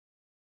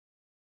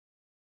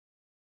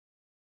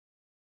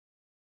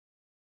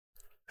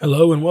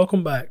Hello and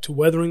welcome back to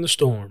Weathering the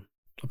Storm,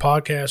 a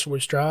podcast where we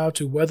strive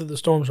to weather the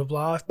storms of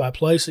life by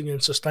placing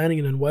and sustaining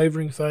an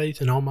unwavering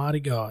faith in Almighty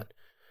God.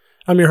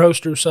 I'm your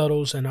host, Drew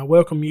Suttles, and I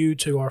welcome you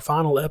to our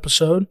final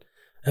episode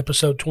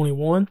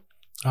 21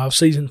 of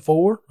Season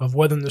 4 of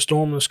Weathering the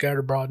Storm on the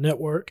Scattered Abroad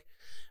Network.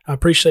 I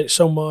appreciate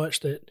so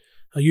much that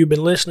you've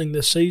been listening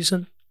this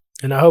season,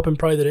 and I hope and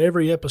pray that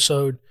every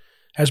episode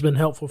has been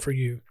helpful for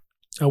you.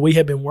 We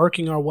have been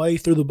working our way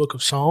through the book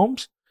of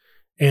Psalms,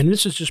 and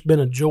this has just been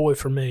a joy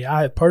for me.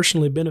 I have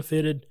personally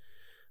benefited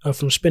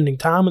from spending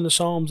time in the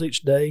Psalms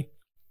each day,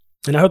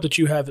 and I hope that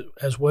you have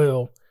as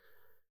well.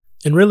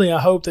 And really, I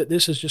hope that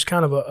this is just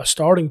kind of a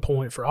starting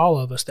point for all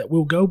of us, that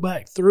we'll go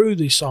back through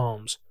these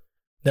Psalms,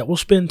 that we'll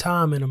spend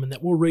time in them, and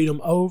that we'll read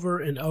them over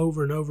and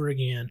over and over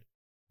again,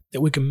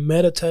 that we can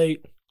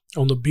meditate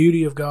on the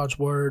beauty of God's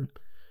Word,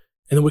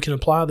 and that we can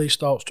apply these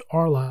thoughts to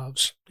our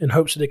lives in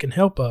hopes that it can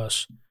help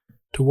us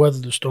to weather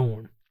the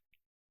storm.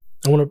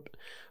 I want to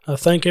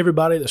thank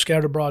everybody at the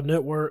Scattered Abroad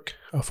Network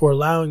for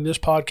allowing this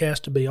podcast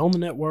to be on the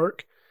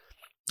network.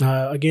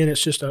 Again,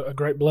 it's just a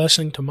great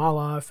blessing to my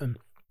life, and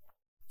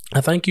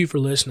I thank you for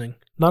listening,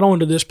 not only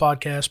to this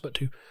podcast, but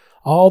to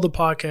all the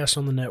podcasts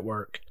on the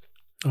network.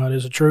 It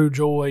is a true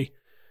joy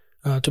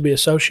to be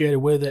associated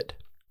with it.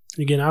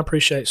 Again, I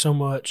appreciate so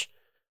much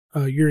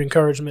your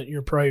encouragement,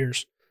 your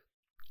prayers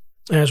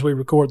as we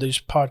record these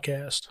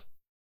podcasts.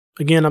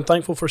 Again, I'm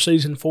thankful for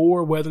Season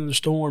 4, Weathering the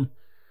Storm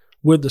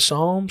with the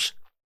Psalms.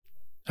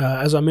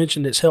 As I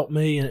mentioned, it's helped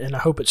me, and I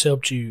hope it's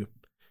helped you.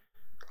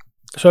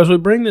 So as we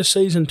bring this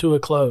season to a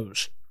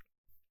close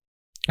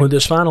with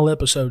this final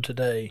episode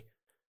today,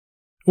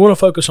 we want to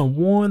focus on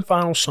one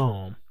final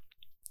psalm,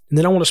 and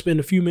then I want to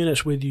spend a few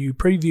minutes with you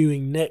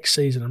previewing next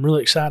season. I'm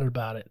really excited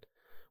about it.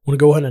 I want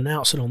to go ahead and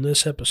announce it on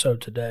this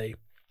episode today.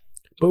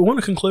 But we want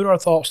to conclude our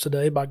thoughts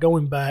today by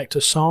going back to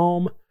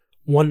Psalm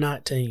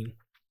 119.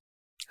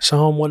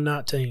 Psalm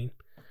 119.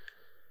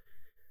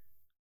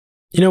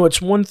 You know,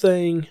 it's one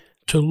thing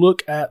to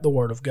look at the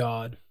Word of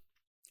God,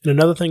 and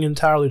another thing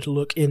entirely to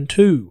look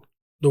into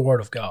the Word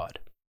of God.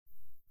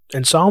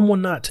 And Psalm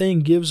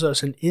 119 gives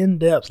us an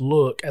in-depth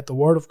look at the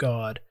Word of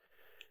God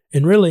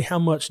and really how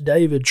much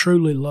David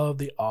truly loved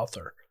the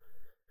author.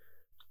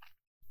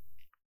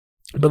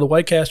 Brother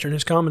Waycaster in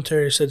his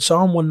commentary said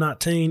Psalm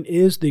 119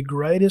 is the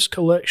greatest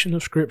collection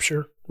of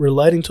Scripture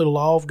relating to the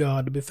law of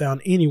God to be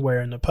found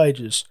anywhere in the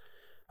pages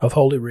of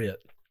Holy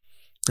Writ.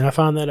 And I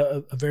find that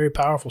a very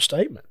powerful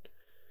statement.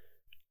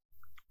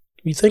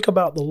 You think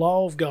about the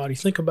law of God, you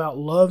think about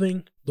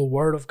loving the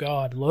Word of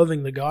God,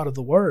 loving the God of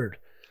the Word.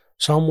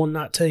 Psalm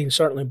 119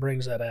 certainly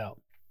brings that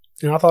out.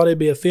 And I thought it'd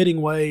be a fitting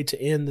way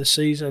to end this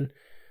season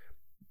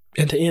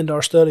and to end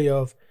our study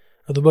of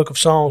the book of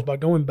Psalms by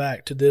going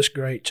back to this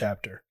great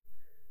chapter.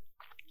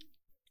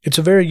 It's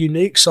a very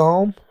unique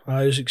psalm.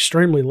 It's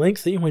extremely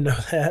lengthy, we know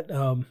that,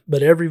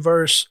 but every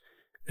verse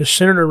is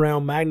centered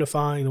around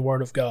magnifying the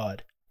Word of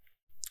God.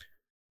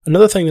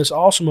 Another thing that's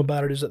awesome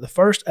about it is that the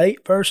first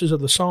 8 verses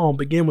of the psalm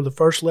begin with the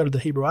first letter of the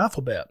Hebrew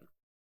alphabet.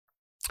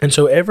 And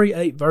so every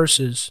 8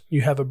 verses,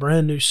 you have a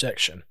brand new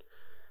section.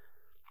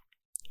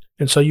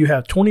 And so you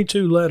have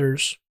 22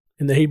 letters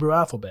in the Hebrew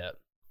alphabet.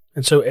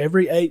 And so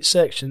every 8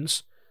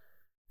 sections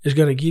is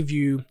going to give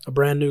you a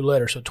brand new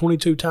letter. So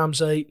 22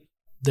 times 8,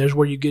 there's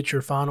where you get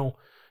your final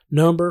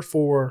number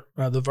for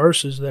the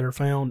verses that are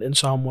found in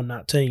Psalm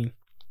 119.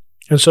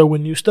 And so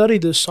when you study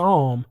this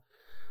psalm,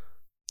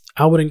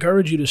 I would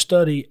encourage you to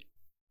study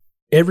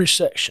every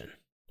section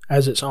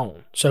as its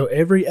own. So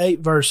every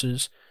 8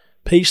 verses,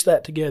 piece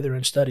that together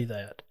and study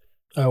that.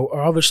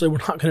 Obviously, we're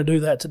not going to do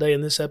that today in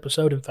this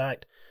episode. In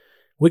fact,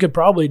 we could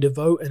probably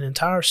devote an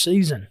entire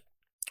season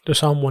to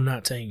Psalm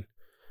 119,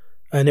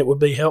 and it would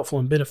be helpful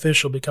and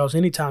beneficial because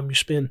anytime you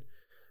spend,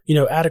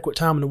 adequate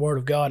time in the Word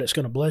of God, it's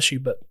going to bless you.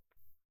 But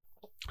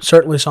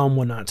certainly Psalm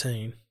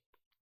 119.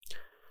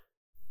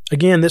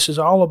 Again, this is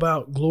all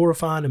about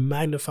glorifying and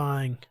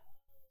magnifying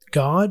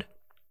God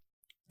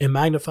and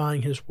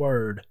magnifying His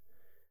Word.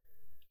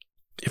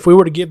 If we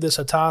were to give this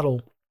a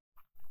title,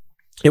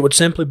 it would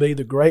simply be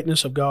the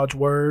greatness of God's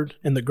Word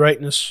and the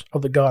greatness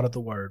of the God of the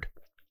Word.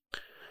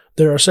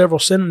 There are several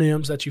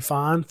synonyms that you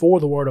find for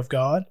the Word of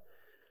God,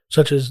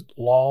 such as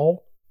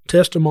law,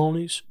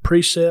 testimonies,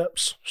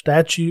 precepts,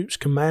 statutes,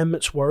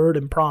 commandments, word,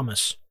 and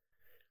promise.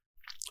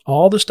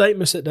 All the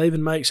statements that David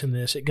makes in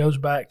this, it goes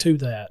back to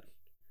that.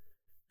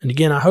 And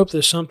again, I hope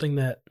there's something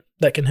that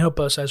can help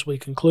us as we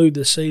conclude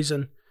this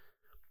season.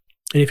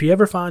 And if you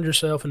ever find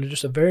yourself in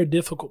just a very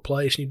difficult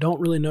place and you don't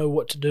really know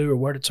what to do or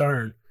where to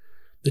turn,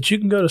 that you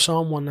can go to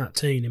Psalm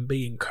 119 and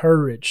be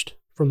encouraged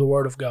from the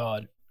Word of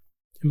God,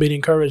 and be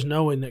encouraged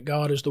knowing that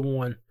God is the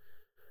one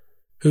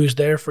who is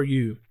there for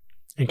you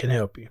and can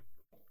help you.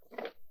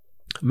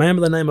 A man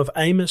by the name of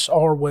Amos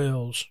R.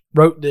 Wells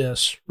wrote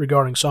this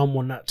regarding Psalm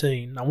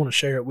 119. I want to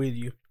share it with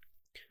you.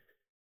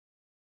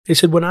 He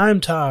said, "When I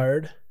am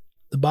tired,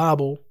 the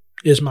Bible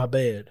is my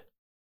bed,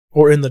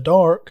 or in the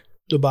dark,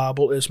 the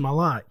Bible is my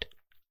light.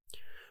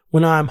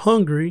 When I am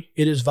hungry,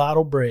 it is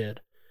vital bread,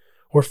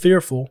 or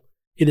fearful,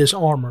 it is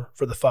armor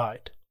for the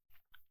fight.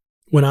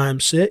 When I am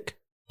sick,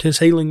 'tis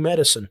healing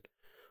medicine,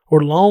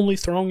 or lonely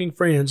thronging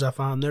friends I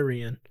find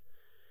therein.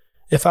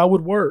 If I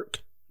would work,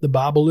 the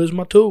Bible is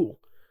my tool,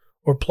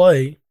 or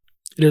play,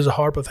 it is a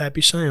harp of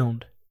happy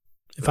sound.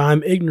 If I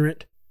am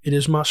ignorant, it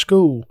is my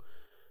school.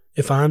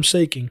 If I am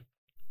seeking,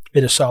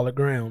 it is solid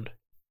ground.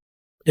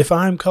 If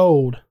I am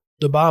cold,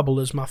 the Bible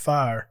is my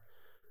fire,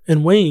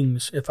 and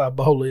wings if I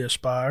boldly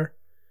aspire.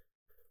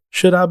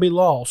 Should I be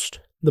lost,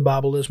 the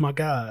Bible is my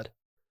guide,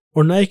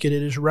 or naked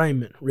it is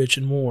raiment rich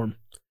and warm.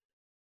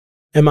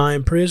 Am I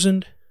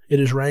imprisoned, it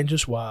is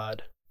ranges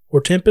wide, or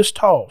tempest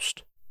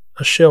tossed,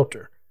 a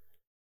shelter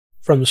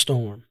from the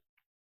storm.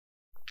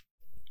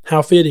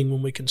 How fitting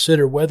when we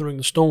consider weathering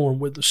the storm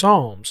with the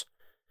Psalms,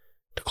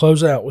 to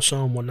close out with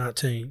Psalm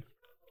 119.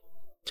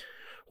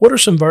 What are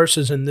some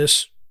verses in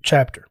this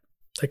chapter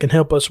that can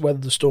help us weather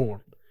the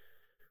storm?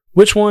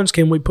 Which ones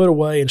can we put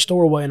away and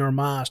store away in our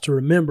minds to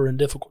remember in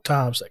difficult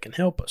times that can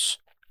help us?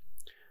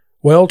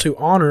 Well, to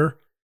honor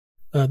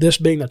this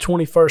being the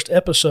 21st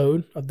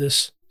episode of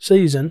this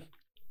season,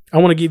 I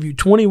want to give you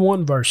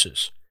 21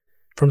 verses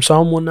from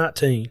Psalm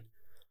 119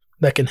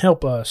 that can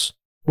help us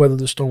weather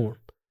the storm.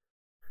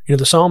 You know,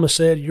 the psalmist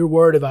said, "Your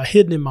word have I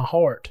hidden in my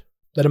heart,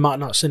 that I might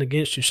not sin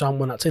against you," Psalm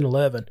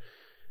 119:11.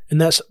 And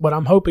that's what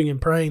I'm hoping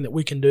and praying that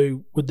we can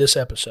do with this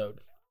episode.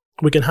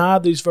 We can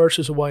hide these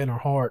verses away in our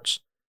hearts,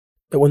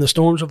 that when the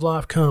storms of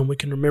life come, we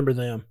can remember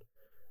them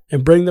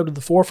and bring them to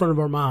the forefront of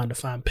our mind to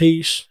find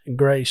peace and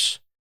grace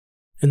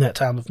in that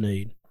time of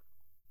need.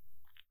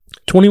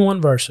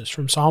 21 verses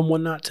from Psalm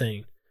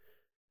 119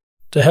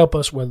 to help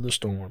us weather the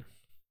storm.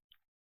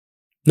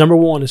 Number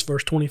 1 is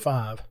verse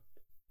 25.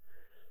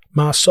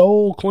 My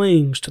soul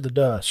clings to the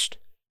dust.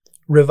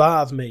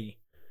 Revive me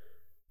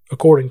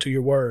according to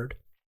your word.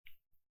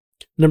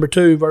 Number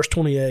 2, verse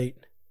 28.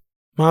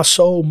 My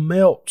soul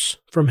melts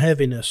from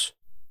heaviness.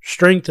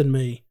 Strengthen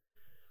me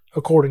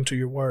according to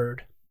your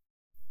word.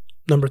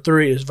 Number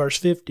 3 is verse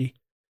 50.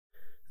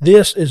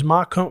 This is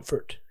my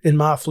comfort in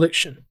my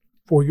affliction,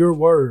 for your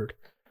word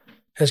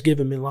has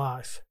given me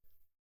life.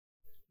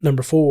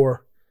 Number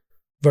 4,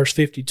 verse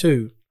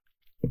 52.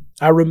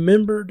 I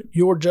remembered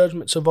your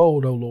judgments of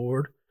old, O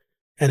Lord,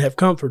 and have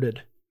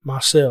comforted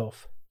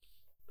myself.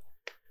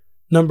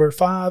 Number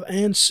 5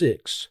 and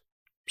 6,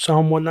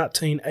 Psalm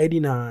 119,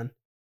 89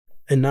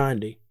 and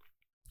 90.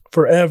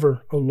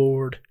 Forever, O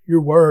Lord,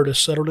 your word is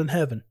settled in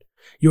heaven.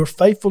 Your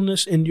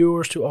faithfulness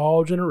endures to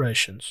all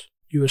generations.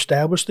 You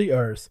establish the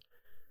earth,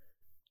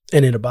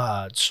 and it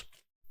abides.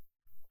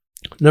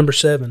 Number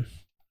 7,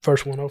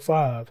 verse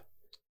 105.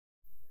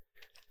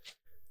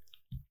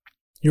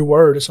 Your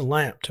word is a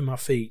lamp to my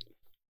feet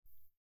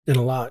and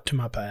a light to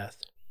my path.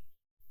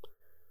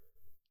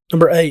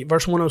 Number 8,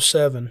 verse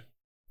 107.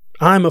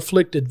 I am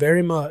afflicted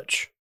very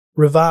much.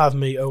 Revive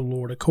me, O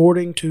Lord,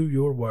 according to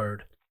your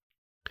word.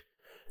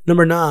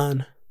 Number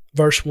 9,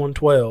 verse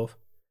 112.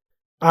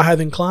 I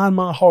have inclined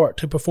my heart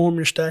to perform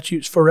your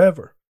statutes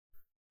forever,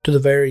 to the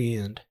very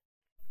end.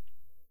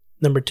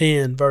 Number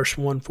 10, verse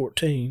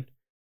 114.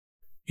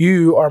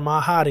 You are my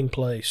hiding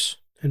place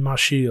and my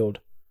shield.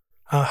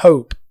 I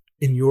hope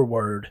in your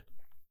word.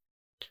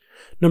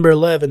 Number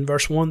 11,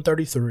 verse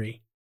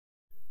 133.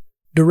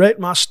 Direct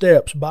my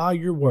steps by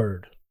your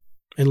word,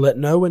 and let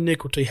no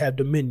iniquity have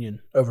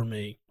dominion over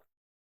me.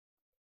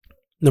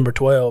 Number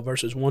 12,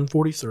 verses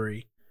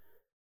 143.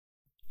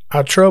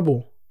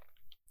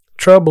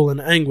 Trouble and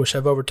anguish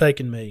have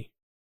overtaken me.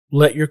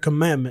 Let your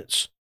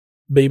commandments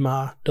be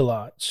my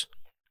delights.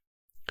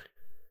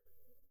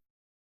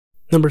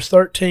 Numbers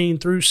 13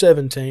 through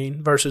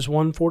 17, verses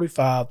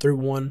 145 through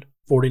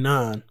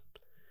 149.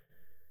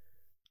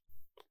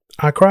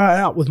 I cry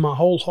out with my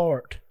whole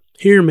heart.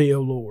 Hear me,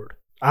 O Lord.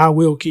 I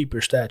will keep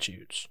your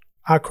statutes.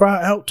 I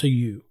cry out to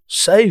you.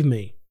 Save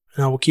me,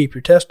 and I will keep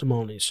your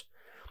testimonies.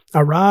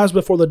 I rise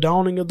before the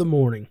dawning of the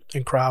morning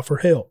and cry for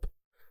help.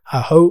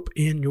 I hope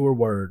in your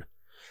word.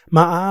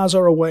 My eyes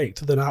are awake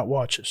through the night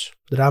watches,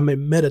 that I may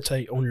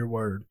meditate on your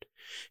word.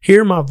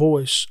 Hear my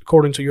voice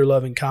according to your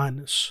loving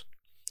kindness.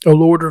 O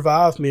Lord,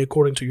 revive me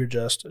according to your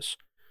justice.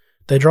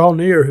 They draw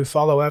near who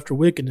follow after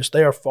wickedness.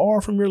 They are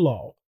far from your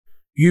law.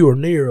 You are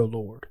near, O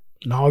Lord,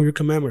 and all your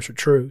commandments are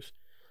truth.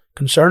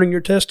 Concerning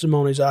your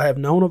testimonies I have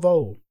known of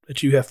old,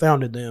 that you have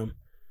founded them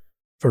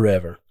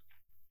forever.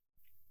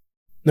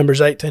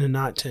 Numbers 18 and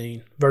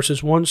 19,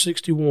 verses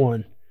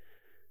 161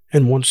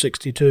 and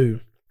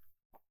 162.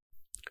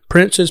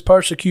 Princes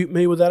persecute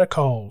me without a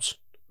cause,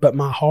 but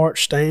my heart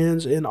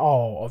stands in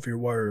awe of your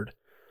word.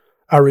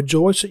 I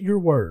rejoice at your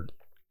word,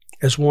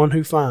 as one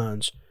who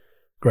finds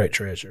great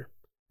treasure.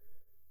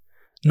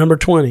 Number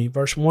 20,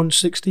 verse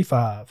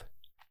 165.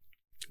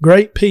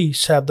 Great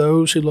peace have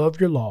those who love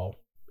your law,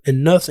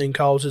 and nothing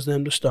causes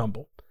them to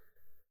stumble.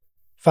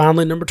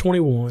 Finally, number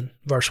 21,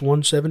 verse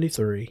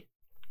 173.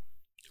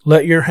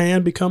 Let your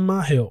hand become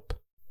my help,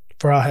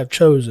 for I have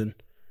chosen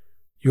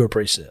your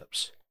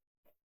precepts.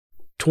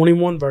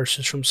 21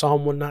 verses from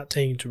Psalm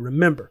 119 to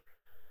remember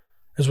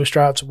as we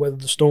strive to weather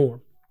the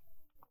storm.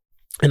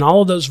 In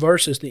all of those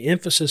verses, the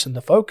emphasis and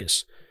the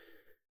focus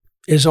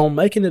is on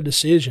making a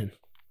decision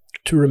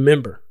to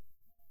remember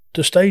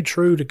to stay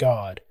true to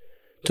God,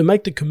 to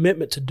make the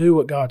commitment to do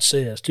what God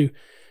says,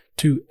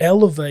 to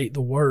elevate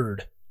the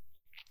Word,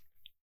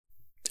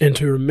 and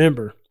to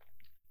remember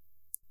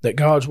that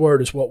God's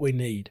Word is what we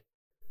need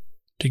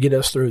to get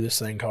us through this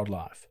thing called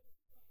life.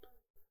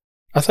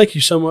 I thank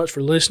you so much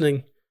for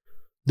listening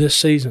this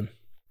season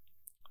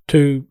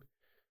to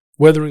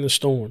Weathering the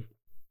Storm.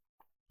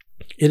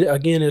 It,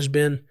 again, has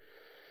been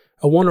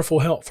a wonderful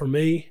help for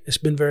me. It's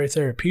been very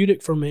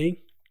therapeutic for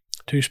me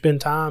to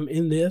spend time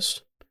in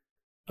this.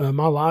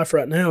 My life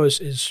right now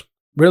is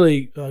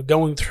really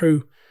going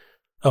through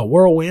a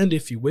whirlwind,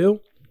 if you will.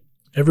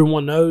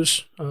 Everyone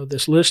knows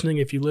that's listening,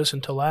 if you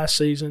listened to last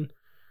season,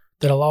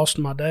 that I lost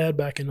my dad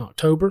back in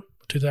October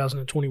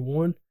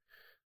 2021.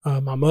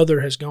 My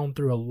mother has gone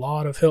through a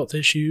lot of health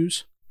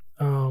issues,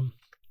 and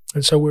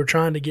so we're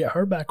trying to get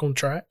her back on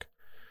track.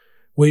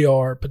 We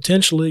are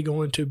potentially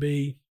going to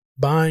be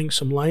buying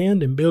some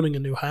land and building a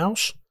new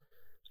house.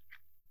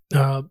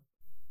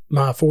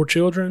 My 4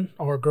 children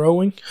are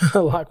growing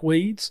like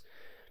weeds.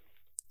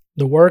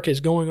 The work is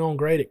going on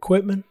great at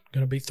Quitman.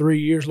 Going to be 3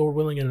 years, Lord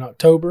willing, in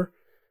October.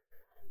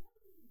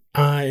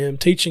 I am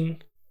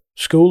teaching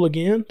school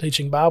again,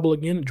 teaching Bible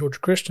again at Georgia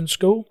Christian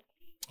School.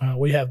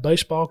 We have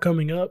baseball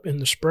coming up in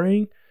the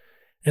spring.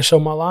 And so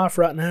my life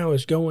right now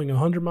is going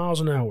 100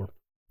 miles an hour.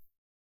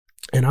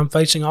 And I'm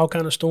facing all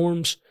kinds of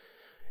storms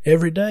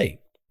every day.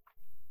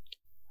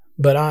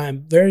 But I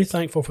am very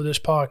thankful for this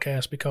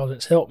podcast because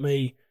it's helped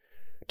me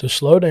to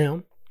slow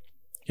down.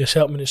 It's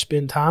helped me to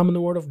spend time in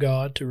the Word of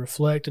God, to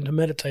reflect and to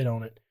meditate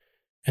on it,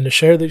 and to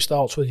share these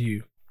thoughts with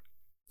you.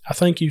 I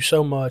thank you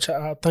so much.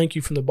 I thank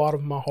you from the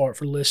bottom of my heart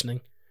for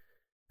listening.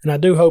 And I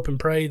do hope and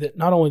pray that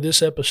not only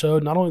this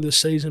episode, not only this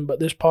season, but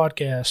this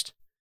podcast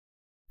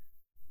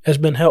has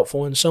been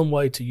helpful in some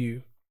way to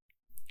you,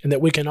 and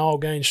that we can all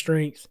gain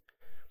strength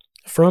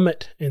from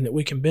it, and that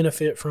we can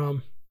benefit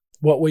from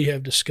what we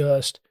have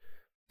discussed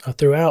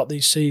throughout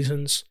these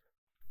seasons.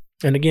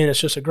 And again, it's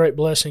just a great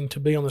blessing to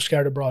be on the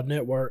Scattered Abroad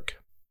Network.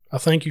 I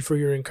thank you for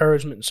your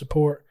encouragement and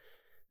support,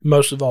 and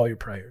most of all, your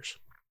prayers.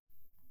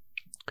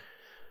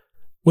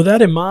 With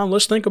that in mind,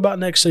 let's think about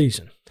next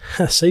season.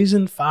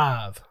 Season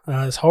 5.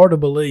 It's hard to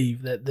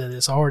believe that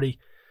it's already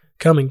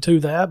coming to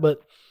that,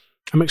 but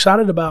I'm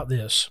excited about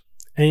this.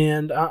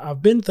 And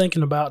I've been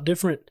thinking about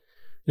different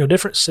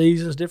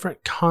seasons,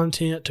 different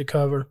content to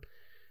cover.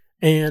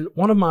 And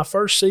one of my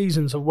first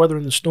seasons of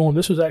Weathering the Storm,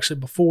 this was actually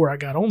before I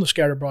got on the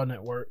Scattered Abroad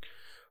Network,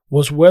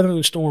 was Weathering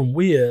the Storm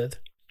with,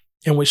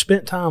 and we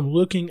spent time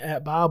looking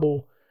at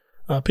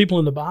people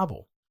in the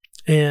Bible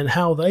and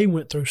how they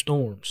went through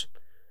storms.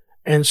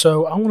 And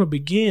so I want to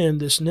begin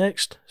this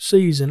next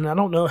season, and I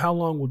don't know how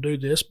long we'll do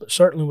this, but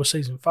certainly with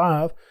season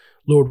 5,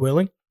 Lord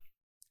willing,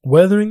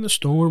 Weathering the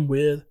Storm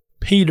with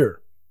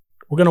Peter.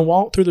 We're going to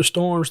walk through the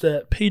storms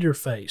that Peter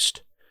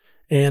faced,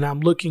 and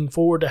I'm looking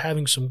forward to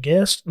having some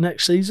guests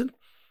next season,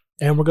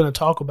 and we're going to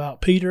talk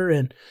about Peter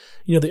and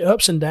the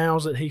ups and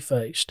downs that he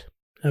faced.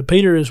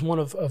 Peter is one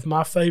of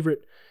my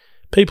favorite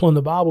people in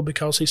the Bible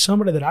because he's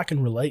somebody that I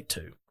can relate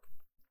to.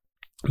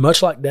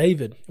 Much like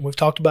David, and we've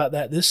talked about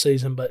that this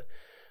season, but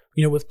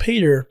with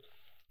Peter,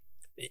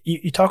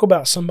 you talk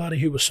about somebody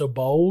who was so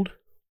bold,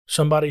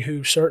 somebody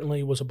who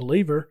certainly was a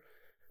believer,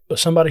 but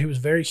somebody who was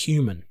very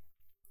human.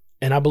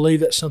 And I believe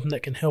that's something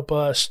that can help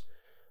us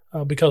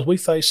because we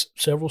face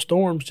several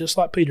storms just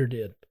like Peter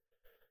did.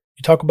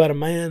 You talk about a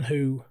man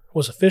who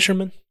was a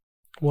fisherman,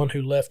 one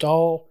who left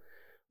all,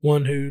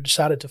 one who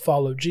decided to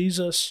follow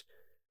Jesus,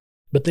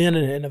 but then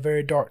in a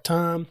very dark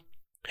time,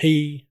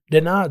 he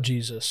denied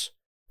Jesus,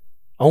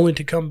 only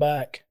to come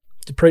back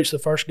to preach the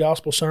first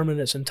gospel sermon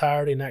in its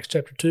entirety in Acts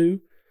chapter 2,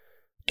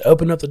 to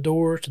open up the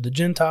doors to the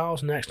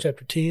Gentiles in Acts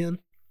chapter 10,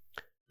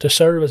 to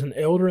serve as an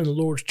elder in the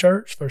Lord's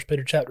church, 1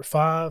 Peter chapter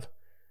 5,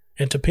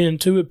 and to pen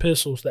 2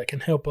 epistles that can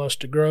help us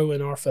to grow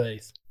in our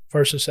faith,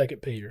 1 and 2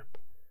 Peter.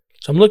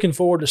 So I'm looking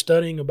forward to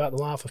studying about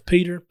the life of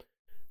Peter,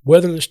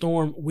 weathering the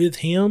storm with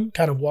him,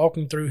 kind of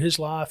walking through his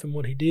life and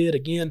what he did.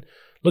 Again,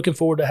 looking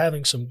forward to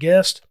having some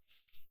guests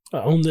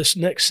on this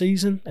next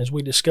season as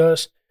we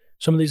discuss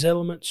some of these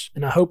elements,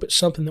 and I hope it's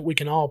something that we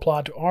can all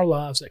apply to our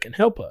lives that can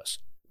help us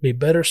be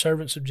better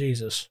servants of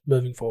Jesus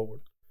moving forward.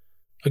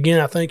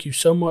 Again, I thank you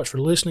so much for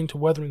listening to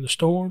Weathering the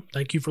Storm.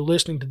 Thank you for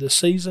listening to this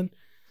season.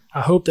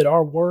 I hope that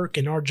our work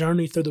and our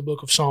journey through the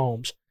book of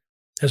Psalms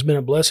has been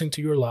a blessing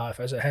to your life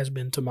as it has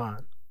been to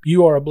mine.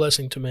 You are a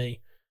blessing to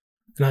me.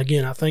 And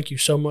again, I thank you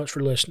so much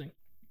for listening.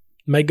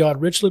 May God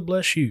richly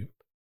bless you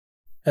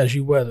as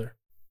you weather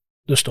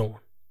the storm.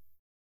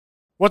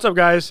 What's up,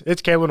 guys?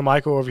 It's Caleb and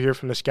Michael over here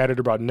from the Scattered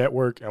Abroad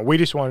Network, and we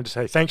just wanted to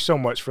say thanks so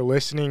much for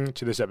listening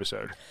to this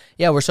episode.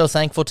 Yeah, we're so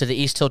thankful to the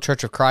East Hill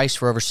Church of Christ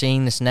for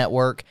overseeing this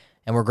network,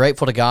 and we're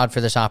grateful to God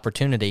for this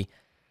opportunity.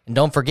 And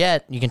don't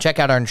forget, you can check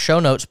out our show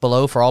notes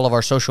below for all of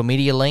our social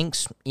media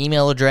links,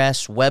 email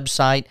address,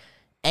 website,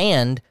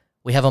 and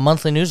we have a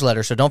monthly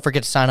newsletter, so don't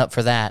forget to sign up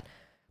for that.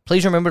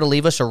 Please remember to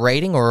leave us a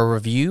rating or a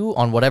review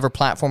on whatever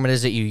platform it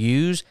is that you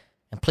use,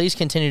 And please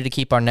continue to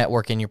keep our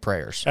network in your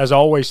prayers. As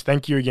always,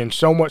 thank you again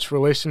so much for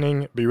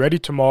listening. Be ready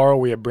tomorrow.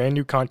 We have brand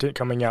new content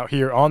coming out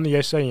here on the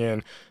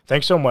SAN.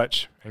 Thanks so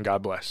much, and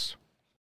God bless.